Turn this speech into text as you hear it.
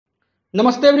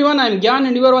Namaste everyone, I am Gyan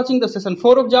and you are watching the session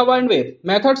 4 of Java and Web,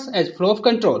 Methods as Flow of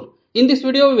Control. In this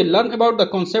video, we will learn about the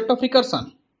concept of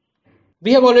recursion.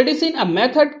 We have already seen a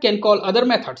method can call other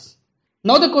methods.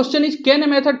 Now the question is, can a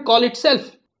method call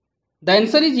itself? The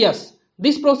answer is yes.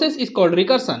 This process is called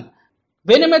recursion.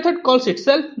 When a method calls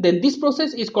itself, then this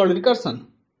process is called recursion.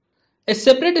 A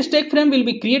separate stack frame will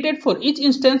be created for each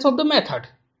instance of the method.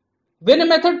 When a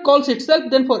method calls itself,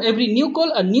 then for every new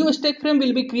call, a new stack frame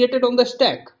will be created on the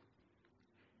stack.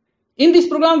 In this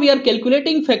program, we are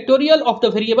calculating factorial of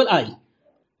the variable I.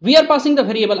 We are passing the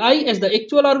variable I as the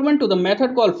actual argument to the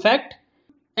method called fact,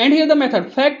 and here the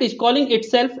method fact is calling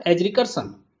itself as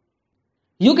recursion.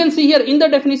 You can see here in the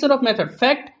definition of method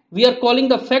fact, we are calling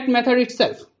the fact method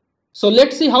itself. So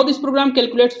let's see how this program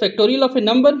calculates factorial of a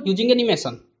number using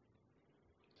animation.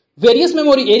 Various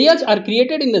memory areas are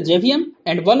created in the JVM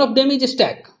and one of them is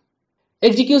stack.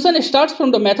 Execution starts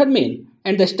from the method main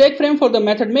and the stack frame for the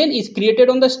method main is created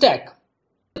on the stack.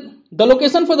 The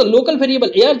location for the local variable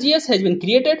args has been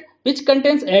created which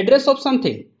contains address of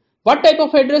something. What type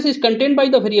of address is contained by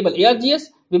the variable args,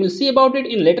 we will see about it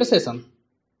in later session.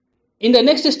 In the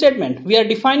next statement, we are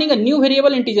defining a new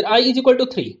variable integer I is equal to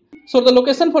 3. So the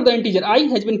location for the integer I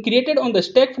has been created on the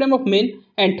stack frame of main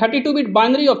and 32-bit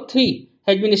binary of 3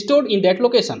 has been stored in that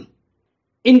location.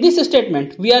 In this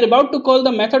statement, we are about to call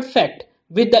the method fact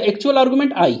with the actual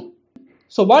argument I.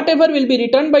 So whatever will be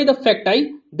returned by the fact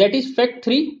I, that is fact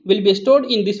 3, will be stored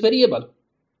in this variable.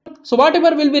 So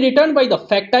whatever will be returned by the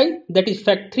fact I, that is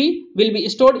fact 3, will be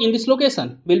stored in this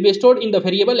location, will be stored in the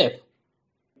variable f.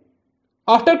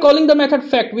 After calling the method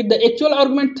fact with the actual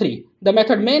argument 3, the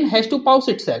method main has to pause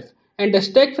itself and the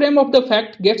stack frame of the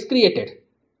fact gets created.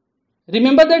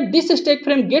 Remember that this stack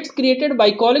frame gets created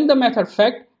by calling the method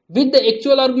fact with the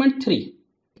actual argument 3.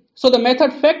 So the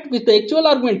method fact with the actual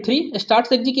argument 3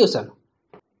 starts execution.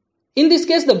 In this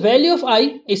case, the value of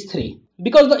I is 3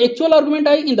 because the actual argument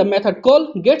I in the method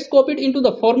call gets copied into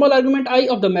the formal argument I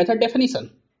of the method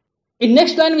definition. In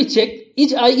next line we check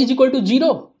is I is equal to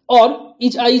 0 or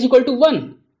is I is equal to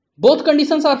 1. Both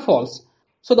conditions are false.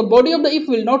 So the body of the if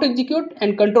will not execute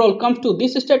and control comes to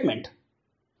this statement.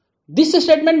 This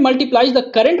statement multiplies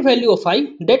the current value of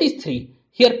I, that is 3.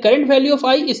 Here current value of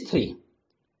I is 3.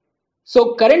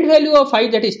 So current value of I,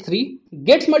 that is 3,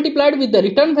 gets multiplied with the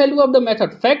return value of the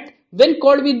method fact when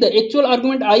called with the actual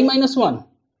argument I minus 1.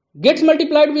 Gets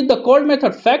multiplied with the called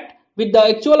method fact with the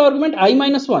actual argument I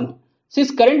minus 1.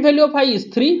 Since current value of I is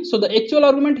 3, so the actual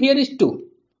argument here is 2.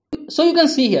 So you can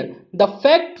see here, the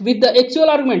fact with the actual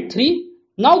argument 3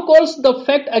 now calls the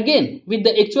fact again with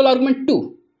the actual argument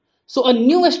 2. So a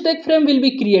new stack frame will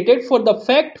be created for the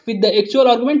fact with the actual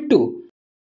argument 2.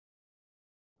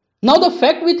 Now the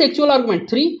fact with actual argument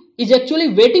 3 is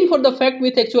actually waiting for the fact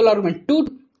with actual argument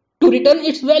 2 to return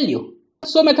its value.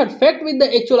 So method fact with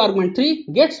the actual argument 3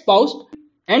 gets paused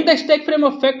and the stack frame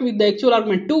of fact with the actual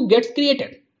argument 2 gets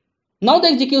created. Now the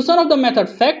execution of the method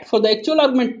fact for the actual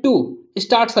argument 2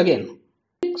 starts again.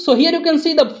 So here you can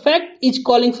see the fact is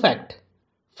calling fact.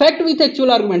 Fact with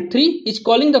actual argument 3 is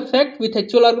calling the fact with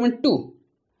actual argument 2.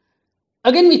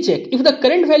 Again we check if the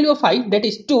current value of I, that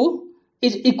is 2,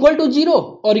 is equal to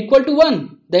 0 or equal to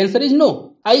 1. The answer is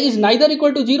no. I is neither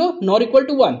equal to 0 nor equal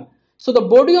to 1. So the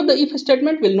body of the if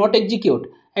statement will not execute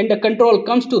and the control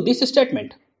comes to this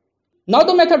statement. Now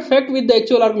the method fact with the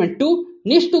actual argument 2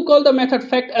 needs to call the method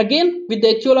fact again with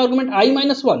the actual argument I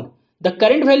minus 1. The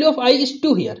current value of I is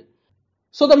 2 here.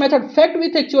 So the method fact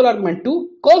with actual argument 2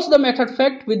 calls the method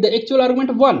fact with the actual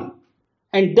argument 1.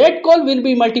 And that call will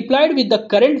be multiplied with the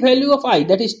current value of I,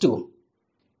 that is 2.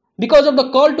 Because of the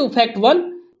call to fact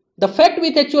 1, the fact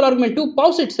with actual argument 2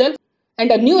 pauses itself and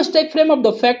a new stack frame of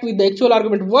the fact with the actual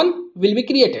argument 1 will be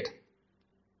created.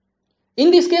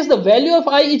 In this case, the value of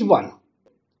I is 1.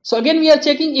 So again we are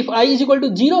checking if I is equal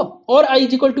to 0 or I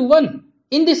is equal to 1.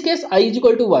 In this case, I is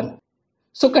equal to 1.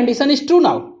 So condition is true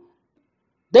now.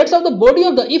 That's how the body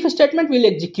of the if statement will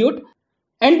execute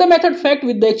and the method fact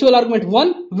with the actual argument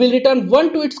 1 will return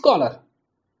 1 to its caller.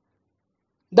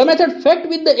 The method fact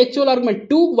with the actual argument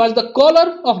 2 was the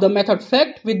caller of the method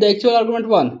fact with the actual argument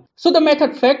 1. So the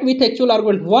method fact with actual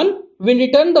argument 1 will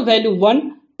return the value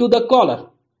 1 to the caller.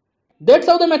 That's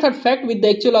how the method fact with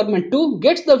the actual argument 2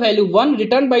 gets the value 1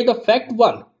 returned by the fact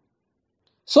 1.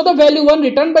 So the value 1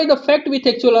 returned by the fact with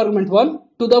actual argument 1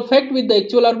 to the fact with the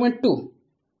actual argument 2.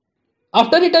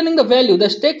 After returning the value, the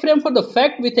stack frame for the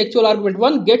fact with actual argument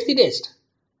 1 gets erased.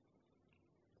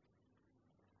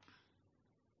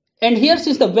 And here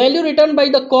since the value returned by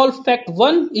the call fact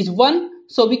 1 is 1,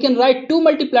 so we can write 2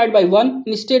 multiplied by 1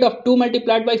 instead of 2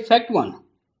 multiplied by fact 1.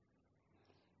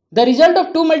 The result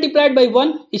of 2 multiplied by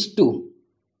 1 is 2.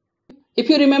 If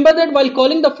you remember that while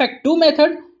calling the fact2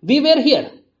 method, we were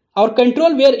here. Our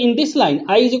control were in this line,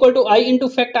 I is equal to I into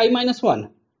fact I minus 1.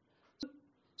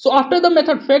 So after the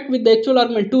method fact with the actual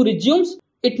argument 2 resumes,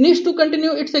 it needs to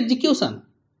continue its execution.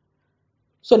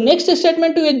 So next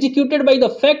statement to be executed by the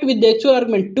fact with the actual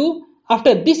argument 2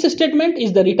 after this statement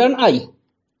is the return I.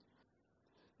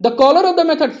 The caller of the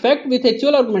method fact with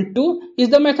actual argument 2 is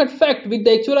the method fact with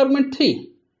the actual argument 3.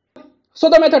 So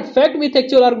the method fact with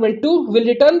actual argument 2 will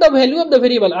return the value of the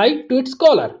variable I to its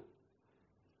caller.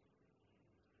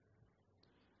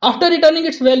 After returning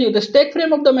its value, the stack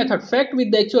frame of the method fact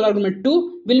with the actual argument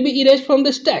 2 will be erased from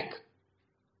the stack.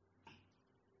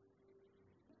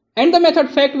 And the method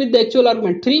fact with the actual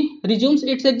argument 3 resumes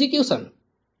its execution.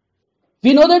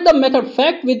 We know that the method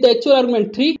fact with the actual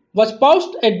argument 3 was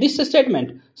paused at this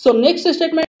statement. So next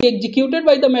statement executed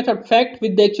by the method fact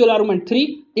with the actual argument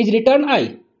 3 is return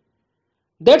I.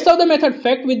 That's how the method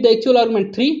fact with the actual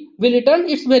argument 3 will return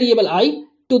its variable I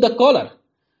to the caller.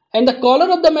 And the caller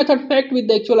of the method fact with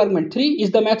the actual argument 3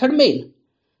 is the method main.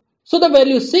 So the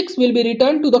value 6 will be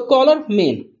returned to the caller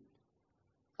main.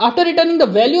 After returning the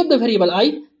value of the variable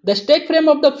I, the stack frame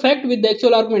of the fact with the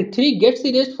actual argument 3 gets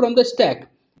erased from the stack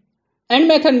and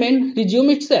method main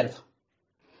resumes itself.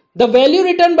 The value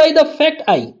returned by the fact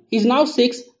I is now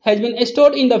 6 has been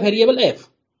stored in the variable f.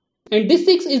 And this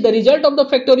 6 is the result of the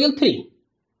factorial 3.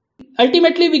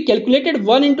 Ultimately, we calculated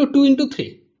 1 into 2 into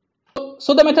 3.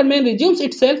 So the method main resumes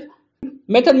itself.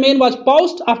 Method main was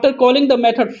paused after calling the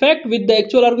method fact with the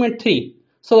actual argument 3.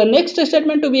 So the next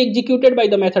statement to be executed by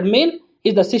the method main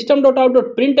is the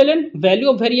system.out.println value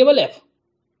of variable f.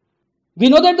 We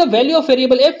know that the value of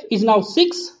variable f is now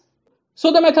 6.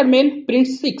 So the method main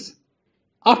prints 6.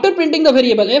 After printing the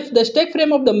variable f, the stack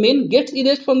frame of the main gets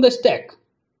erased from the stack.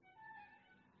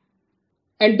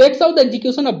 And that's how the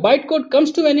execution of bytecode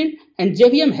comes to an end and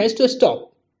JVM has to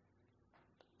stop.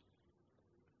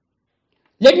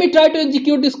 Let me try to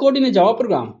execute this code in a Java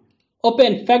program.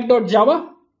 Open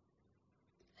fact.java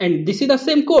and this is the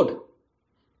same code.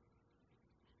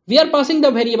 We are passing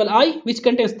the variable I which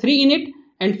contains 3 in it,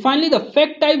 and finally the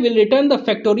fact type will return the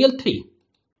factorial 3.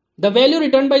 The value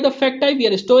returned by the fact type we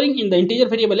are storing in the integer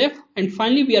variable f, and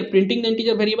finally we are printing the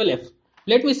integer variable f.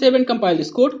 Let me save and compile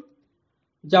this code.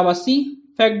 Java C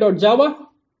fact.java,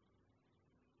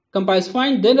 compiles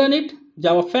fine, then run it.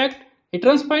 Java fact, it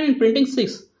runs fine and printing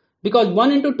 6 because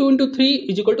 1 into 2 into 3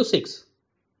 is equal to 6.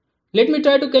 Let me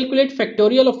try to calculate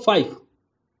factorial of 5.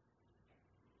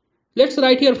 Let's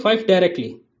write here 5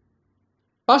 directly.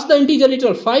 Pass the integer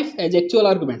literal 5 as actual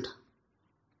argument.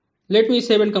 Let me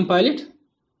save and compile it.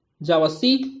 Java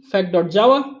C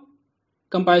fact.java,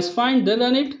 compiles fine, then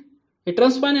run it. It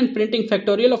runs fine and printing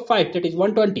factorial of 5, that is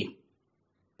 120.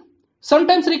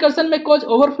 Sometimes recursion may cause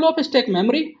overflow of stack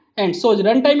memory and shows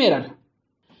runtime error.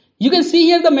 You can see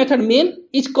here the method main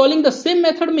is calling the same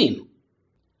method main.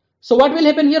 So what will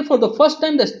happen here? For the first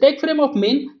time the stack frame of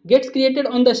main gets created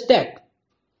on the stack.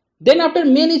 Then after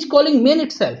main is calling main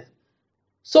itself.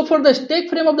 So for the stack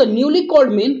frame of the newly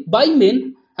called main by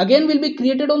main again will be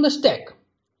created on the stack.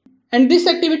 And this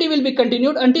activity will be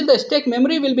continued until the stack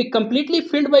memory will be completely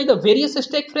filled by the various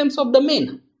stack frames of the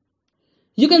main.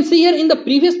 You can see here in the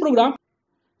previous program,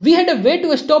 we had a way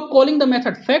to stop calling the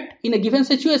method fact in a given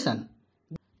situation.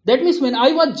 That means when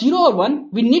I was 0 or 1,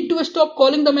 we need to stop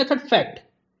calling the method fact.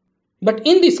 But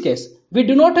in this case, we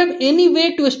do not have any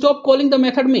way to stop calling the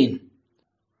method main.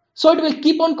 So it will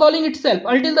keep on calling itself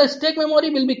until the stack memory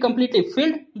will be completely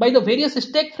filled by the various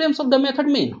stack frames of the method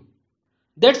main.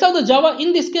 That's how the Java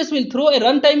in this case will throw a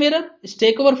runtime error,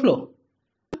 stack overflow.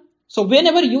 So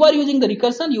whenever you are using the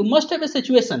recursion, you must have a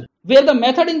situation where the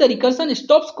method in the recursion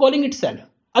stops calling itself.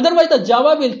 Otherwise the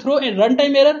Java will throw a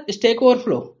runtime error, stack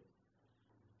overflow.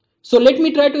 So let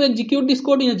me try to execute this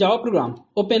code in a Java program.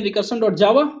 Open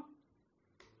recursion.java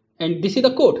and this is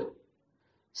the code.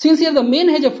 Since here the main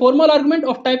has a formal argument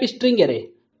of type string array.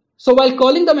 So while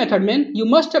calling the method main, you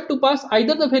must have to pass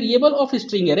either the variable of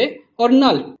string array or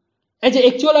null as an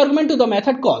actual argument to the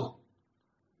method call.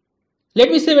 Let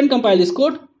me save and compile this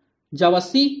code. Java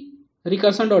C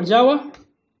recursion.java,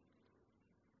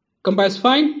 compiles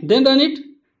fine, then run it.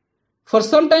 For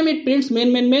some time it prints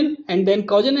main and then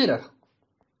cause an error.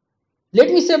 Let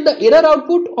me save the error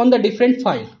output on the different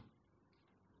file.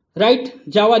 Write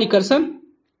Java recursion,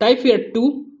 type here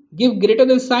 2, give greater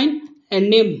than sign and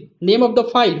name of the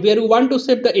file where you want to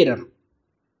save the error.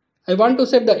 I want to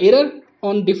save the error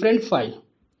on different file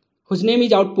whose name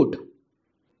is output.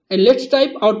 And let's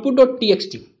type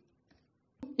output.txt.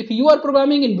 If you are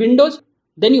programming in Windows,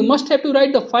 then you must have to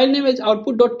write the file name as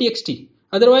output.txt.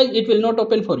 Otherwise it will not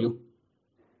open for you.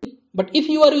 But if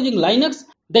you are using Linux,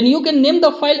 then you can name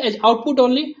the file as output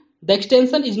only. The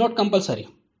extension is not compulsory.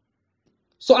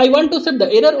 So I want to set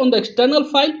the error on the external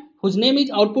file whose name is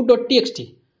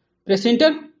output.txt. Press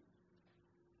enter.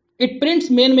 It prints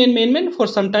main for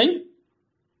some time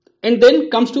and then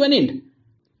comes to an end.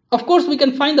 Of course, we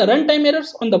can find the runtime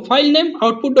errors on the file name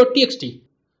output.txt.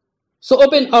 So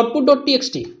open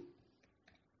output.txt.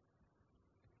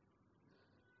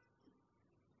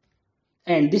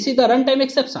 And this is the runtime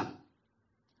exception.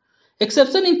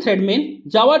 Exception in thread main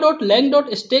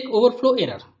java.lang.stack overflow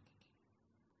error.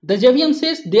 The JVM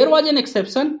says there was an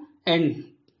exception and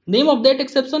name of that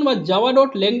exception was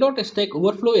java.lang.stack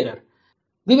overflow error.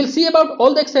 We will see about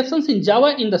all the exceptions in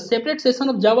Java in the separate session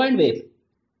of Java and Web.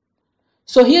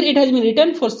 So here it has been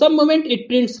written for some moment it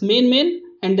prints main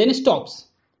and then stops.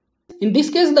 In this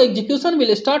case the execution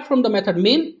will start from the method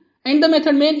main and the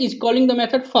method main is calling the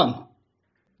method fun.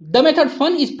 The method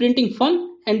fun is printing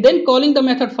fun and then calling the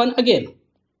method fun again.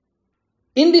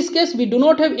 In this case we do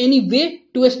not have any way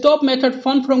to stop method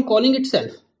fun from calling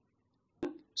itself.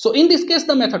 So in this case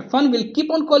the method fun will keep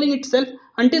on calling itself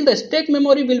until the stack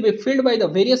memory will be filled by the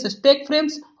various stack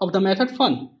frames of the method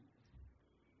fun.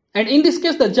 And in this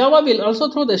case the Java will also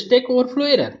throw the stack overflow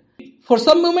error. For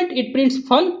some moment it prints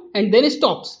fun and then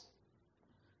stops.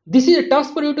 This is a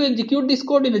task for you to execute this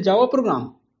code in a Java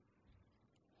program.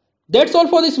 That's all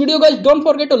for this video guys. Don't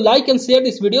forget to like and share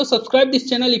this video, subscribe this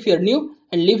channel if you are new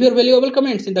and leave your valuable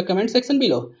comments in the comment section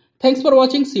below. Thanks for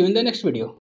watching. See you in the next video.